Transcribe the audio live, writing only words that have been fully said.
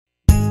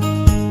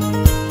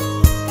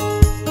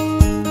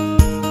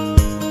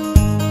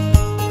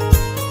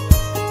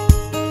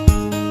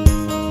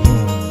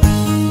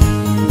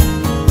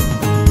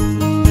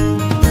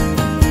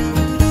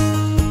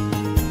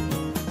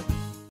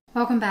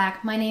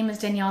My name is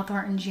Danielle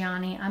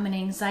Thornton-Gianni. I'm an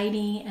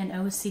anxiety and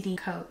OCD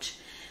coach,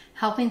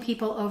 helping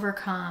people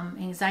overcome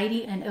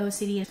anxiety and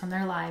OCD from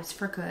their lives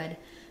for good,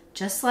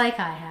 just like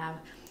I have,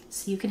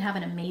 so you can have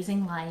an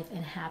amazing life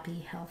and happy,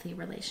 healthy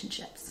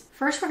relationships.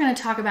 First, we're going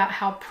to talk about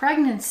how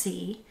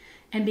pregnancy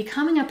and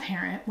becoming a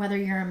parent, whether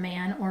you're a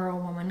man or a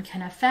woman,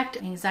 can affect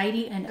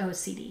anxiety and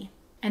OCD.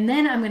 And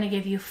then I'm going to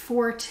give you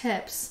 4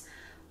 tips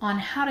on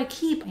how to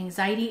keep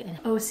anxiety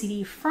and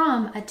OCD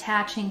from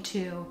attaching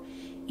to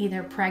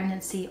either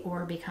pregnancy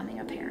or becoming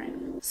a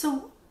parent.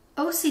 So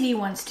OCD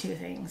wants 2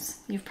 things.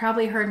 You've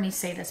probably heard me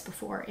say this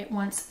before. It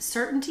wants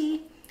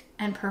certainty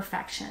and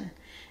perfection.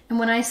 And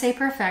when I say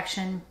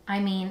perfection, I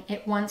mean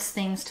it wants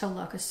things to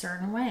look a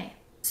certain way.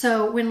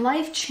 So when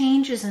life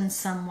changes in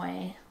some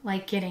way,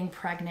 like getting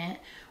pregnant,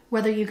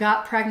 whether you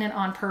got pregnant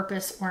on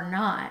purpose or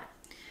not,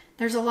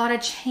 there's a lot of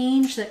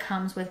change that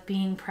comes with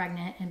being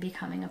pregnant and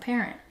becoming a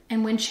parent.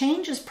 And when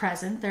change is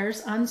present,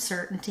 there's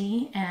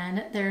uncertainty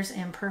and there's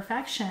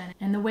imperfection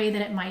in the way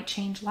that it might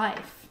change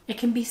life. It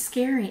can be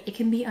scary. It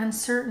can be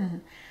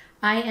uncertain.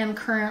 I am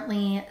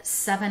currently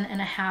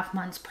 7.5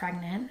 months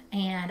pregnant,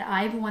 and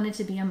I've wanted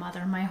to be a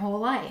mother my whole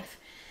life.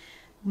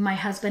 My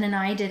husband and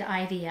I did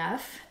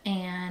IVF,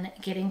 and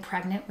getting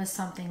pregnant was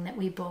something that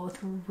we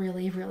both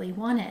really, really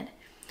wanted.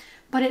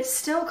 But it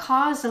still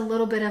caused a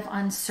little bit of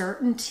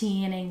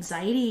uncertainty and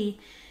anxiety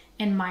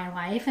in my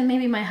life, and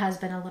maybe my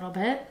husband a little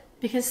bit,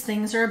 because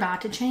things are about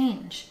to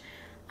change.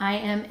 I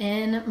am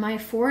in my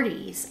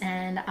 40s,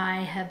 and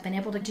I have been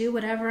able to do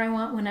whatever I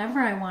want,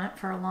 whenever I want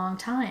for a long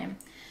time.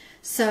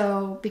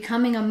 So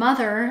becoming a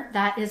mother,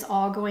 that is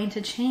all going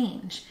to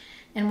change.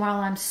 And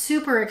while I'm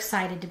super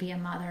excited to be a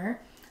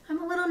mother,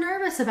 I'm a little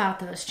nervous about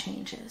those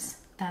changes.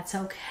 That's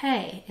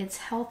okay. It's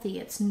healthy.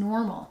 It's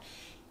normal,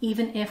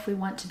 even if we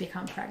want to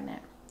become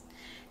pregnant.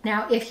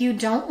 Now, if you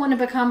don't want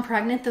to become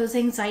pregnant, those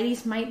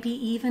anxieties might be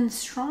even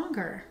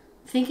stronger.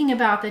 Thinking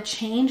about the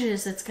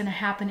changes that's going to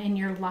happen in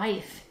your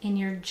life, in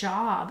your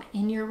job,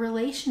 in your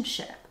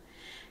relationship.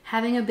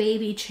 Having a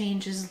baby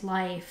changes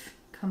life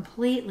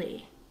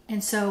completely.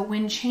 And so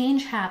when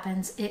change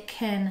happens, it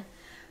can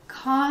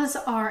cause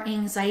our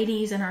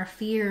anxieties and our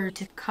fear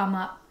to come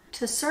up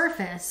to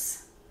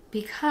surface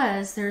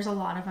because there's a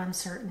lot of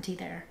uncertainty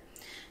there.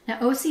 Now,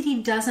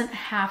 OCD doesn't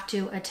have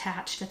to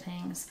attach to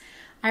things.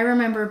 I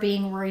remember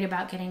being worried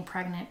about getting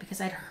pregnant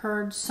because I'd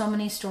heard so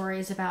many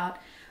stories about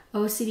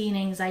OCD and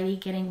anxiety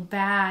getting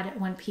bad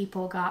when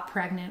people got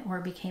pregnant or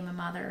became a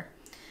mother.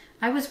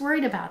 I was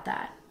worried about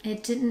that.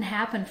 It didn't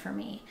happen for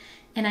me.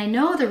 And I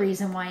know the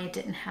reason why it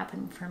didn't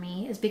happen for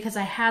me is because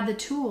I had the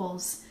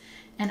tools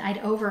and I'd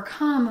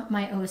overcome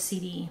my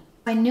OCD.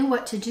 I knew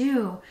what to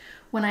do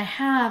when I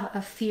have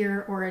a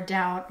fear or a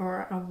doubt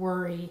or a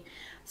worry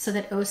so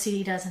that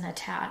OCD doesn't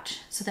attach,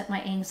 so that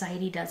my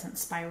anxiety doesn't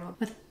spiral.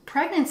 With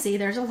pregnancy,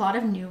 there's a lot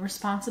of new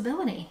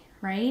responsibility,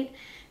 right?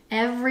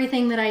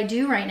 Everything that I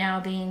do right now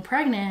being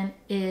pregnant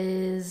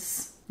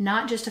is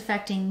not just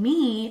affecting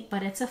me,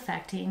 but it's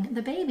affecting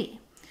the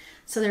baby.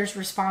 So there's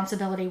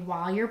responsibility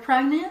while you're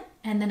pregnant,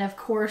 and then of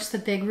course the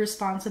big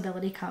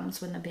responsibility comes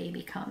when the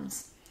baby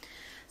comes.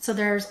 So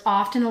there's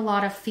often a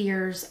lot of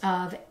fears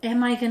of,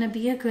 am I going to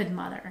be a good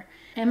mother?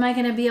 Am I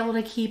going to be able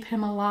to keep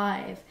him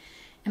alive?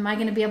 Am I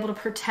going to be able to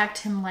protect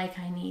him like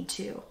I need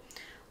to?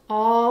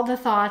 All the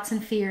thoughts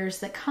and fears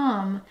that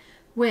come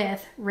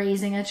with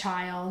raising a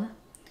child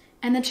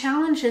and the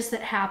challenges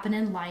that happen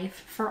in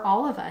life for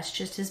all of us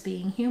just as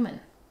being human.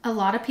 A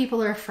lot of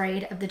people are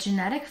afraid of the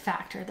genetic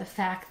factor, the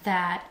fact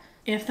that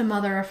if the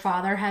mother or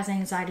father has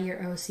anxiety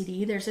or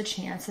OCD, there's a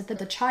chance that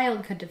the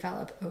child could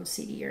develop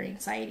OCD or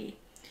anxiety.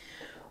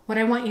 What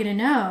I want you to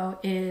know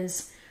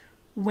is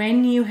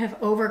when you have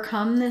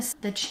overcome this,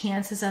 the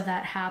chances of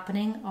that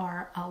happening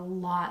are a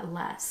lot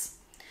less.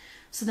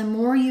 So the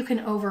more you can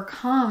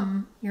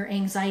overcome your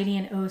anxiety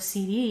and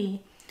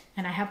OCD,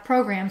 and I have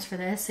programs for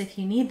this if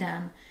you need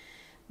them,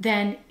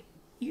 then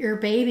your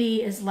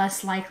baby is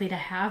less likely to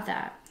have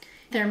that.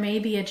 There may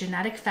be a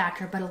genetic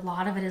factor, but a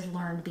lot of it is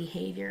learned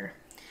behavior.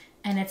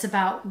 And it's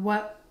about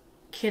what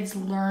kids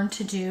learn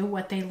to do,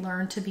 what they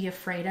learn to be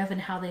afraid of,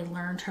 and how they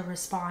learn to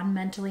respond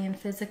mentally and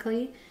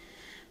physically.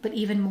 But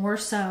even more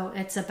so,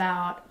 it's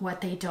about what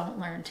they don't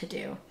learn to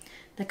do.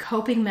 The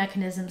coping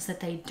mechanisms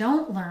that they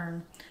don't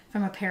learn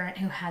from a parent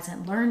who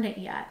hasn't learned it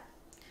yet.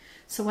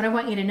 So what I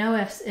want you to know,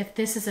 if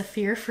this is a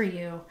fear for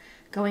you,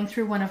 going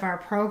through one of our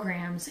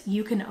programs,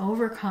 you can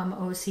overcome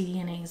OCD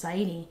and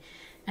anxiety,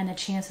 and the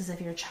chances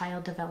of your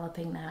child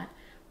developing that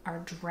are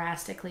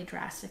drastically,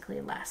 drastically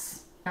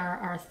less.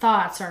 Our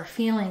thoughts, our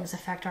feelings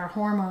affect our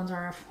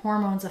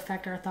hormones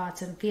affect our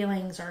thoughts and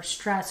feelings, our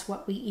stress,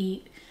 what we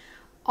eat,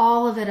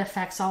 all of it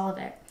affects all of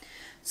it.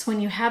 So when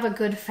you have a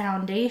good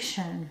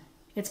foundation,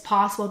 it's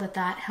possible that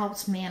that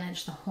helps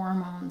manage the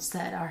hormones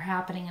that are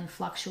happening and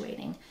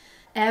fluctuating.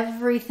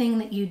 Everything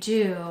that you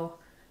do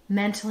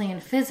mentally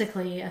and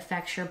physically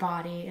affects your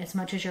body as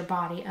much as your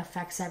body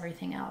affects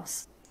everything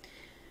else.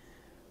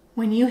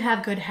 When you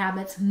have good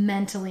habits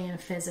mentally and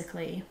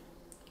physically,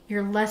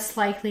 you're less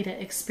likely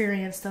to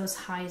experience those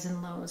highs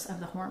and lows of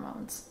the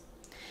hormones.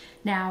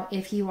 Now,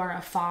 if you are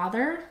a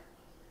father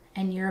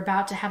and you're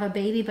about to have a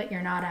baby, but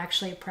you're not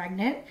actually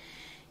pregnant,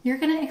 you're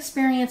going to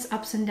experience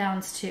ups and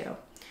downs too.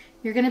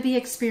 You're going to be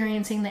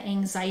experiencing the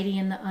anxiety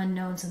and the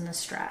unknowns and the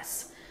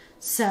stress.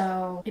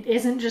 So it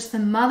isn't just the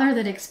mother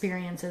that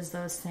experiences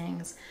those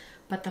things,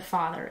 but the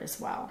father as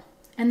well.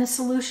 And the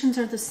solutions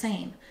are the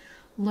same.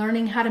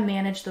 Learning how to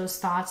manage those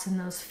thoughts and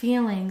those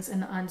feelings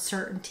and the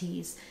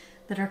uncertainties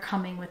that are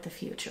coming with the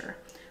future.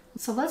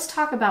 So let's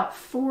talk about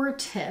 4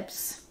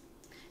 tips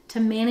to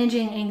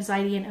managing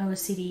anxiety and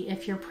OCD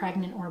if you're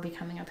pregnant or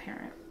becoming a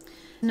parent.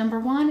 Number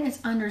 1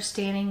 is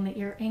understanding that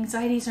your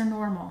anxieties are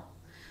normal.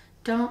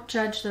 Don't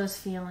judge those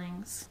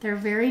feelings. They're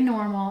very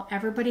normal.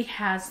 Everybody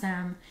has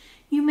them.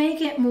 You may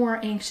get more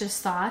anxious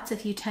thoughts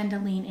if you tend to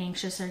lean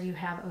anxious or you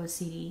have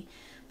OCD,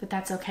 but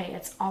that's okay.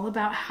 It's all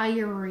about how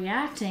you're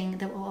reacting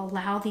that will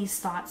allow these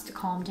thoughts to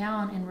calm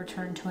down and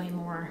return to a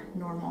more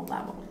normal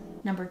level.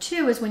 Number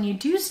 2 is when you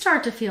do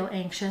start to feel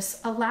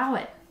anxious, allow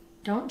it.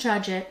 Don't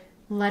judge it.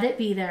 Let it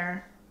be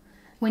there.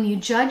 When you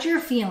judge your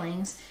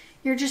feelings,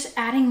 you're just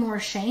adding more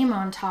shame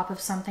on top of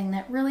something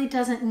that really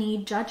doesn't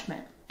need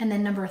judgment. And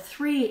then number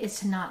 3 is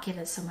to not give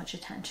it so much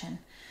attention.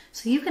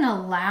 So you can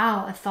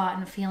allow a thought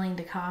and feeling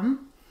to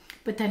come,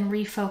 but then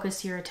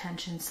refocus your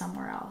attention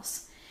somewhere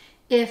else.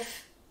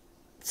 If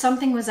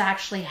something was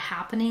actually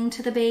happening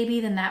to the baby,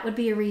 then that would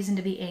be a reason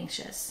to be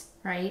anxious,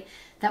 right?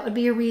 That would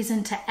be a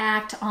reason to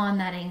act on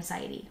that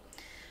anxiety.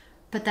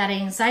 But that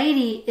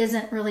anxiety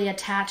isn't really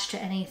attached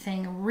to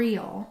anything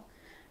real,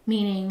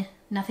 meaning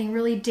nothing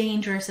really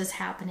dangerous is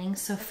happening,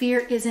 so fear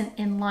isn't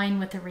in line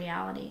with the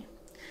reality.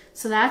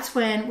 So that's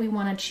when we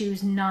want to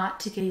choose not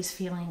to give these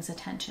feelings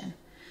attention.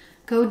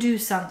 Go do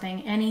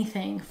something,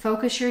 anything.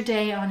 Focus your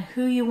day on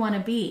who you want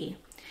to be.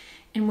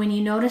 And when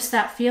you notice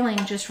that feeling,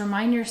 just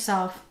remind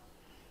yourself,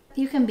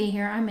 you can be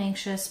here, I'm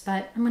anxious,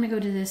 but I'm going to go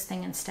do this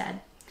thing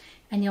instead.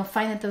 And you'll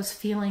find that those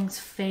feelings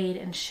fade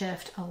and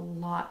shift a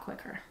lot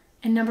quicker.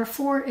 And number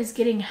 4 is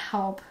getting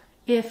help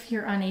if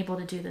you're unable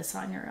to do this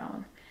on your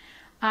own.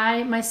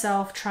 I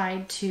myself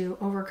tried to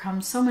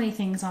overcome so many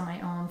things on my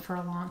own for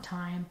a long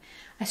time.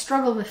 I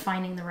struggled with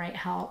finding the right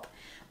help,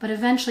 but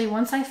eventually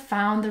once I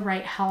found the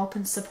right help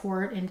and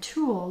support and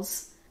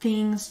tools,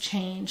 things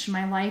changed.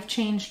 My life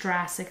changed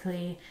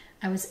drastically.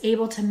 I was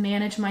able to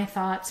manage my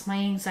thoughts, my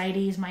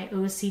anxieties, my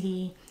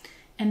OCD,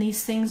 and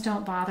these things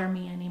don't bother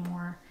me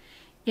anymore.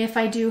 If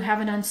I do have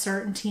an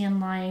uncertainty in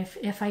life,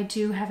 if I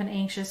do have an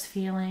anxious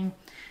feeling,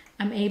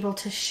 I'm able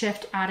to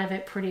shift out of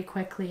it pretty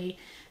quickly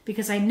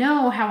because I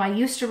know how I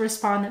used to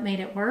respond that made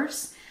it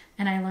worse,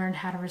 and I learned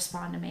how to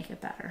respond to make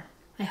it better.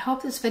 I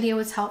hope this video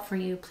was helpful for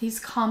you. Please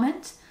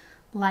comment,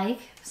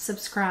 like,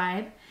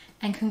 subscribe,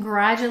 and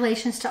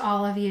congratulations to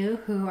all of you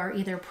who are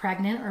either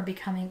pregnant or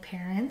becoming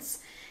parents.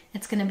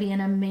 It's going to be an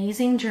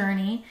amazing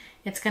journey.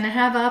 It's going to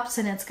have ups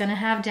and it's going to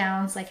have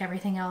downs like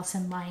everything else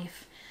in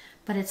life.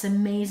 But it's an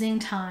amazing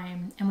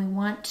time, and we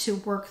want to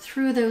work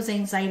through those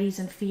anxieties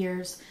and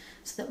fears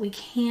so that we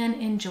can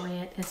enjoy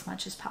it as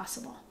much as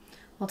possible.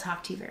 We'll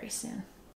talk to you very soon.